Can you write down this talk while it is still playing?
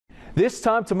This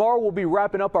time tomorrow, we'll be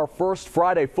wrapping up our first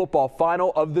Friday football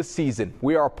final of the season.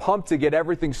 We are pumped to get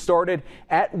everything started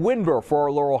at Windber for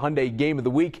our Laurel Hyundai Game of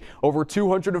the Week. Over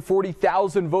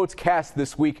 240,000 votes cast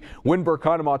this week.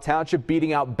 Conemaugh Township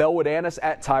beating out Bellwood-Antis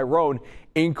at Tyrone.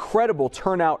 Incredible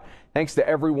turnout. Thanks to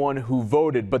everyone who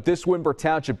voted. But this Windber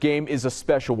Township game is a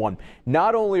special one.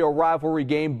 Not only a rivalry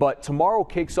game, but tomorrow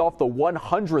kicks off the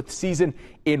 100th season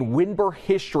in Windber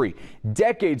history.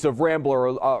 Decades of Rambler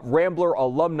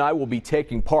alumni will be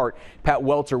taking part. Pat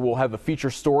Welter will have a feature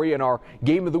story in our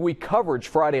Game of the Week coverage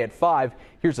Friday at 5.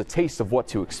 Here's a taste of what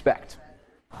to expect.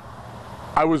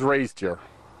 I was raised here.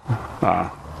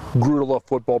 Grew to love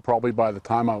football probably by the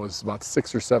time I was about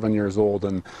 6 or 7 years old,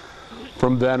 and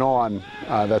from then on,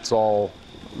 that's all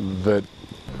that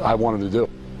I wanted to do.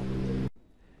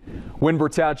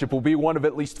 Windber Township will be one of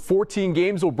at least 14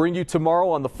 games we'll bring you tomorrow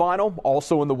on the final.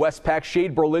 Also in the Westpac,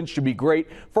 Shade Berlin should be great.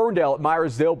 Ferndale at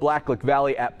Meyersdale-Blacklick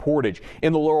Valley at Portage.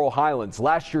 In the Laurel Highlands,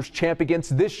 last year's champ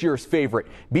against this year's favorite.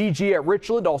 BG at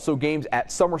Richland, also games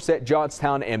at Somerset,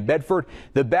 Johnstown, and Bedford.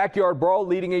 The Backyard Brawl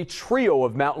leading a trio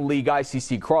of Mountain League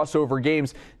ICC crossover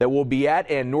games that will be at,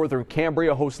 and Northern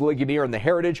Cambria hosts Ligonier, and the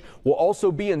Heritage will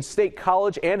also be in State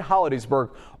College and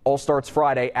Hollidaysburg. All starts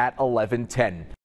Friday at 11:10.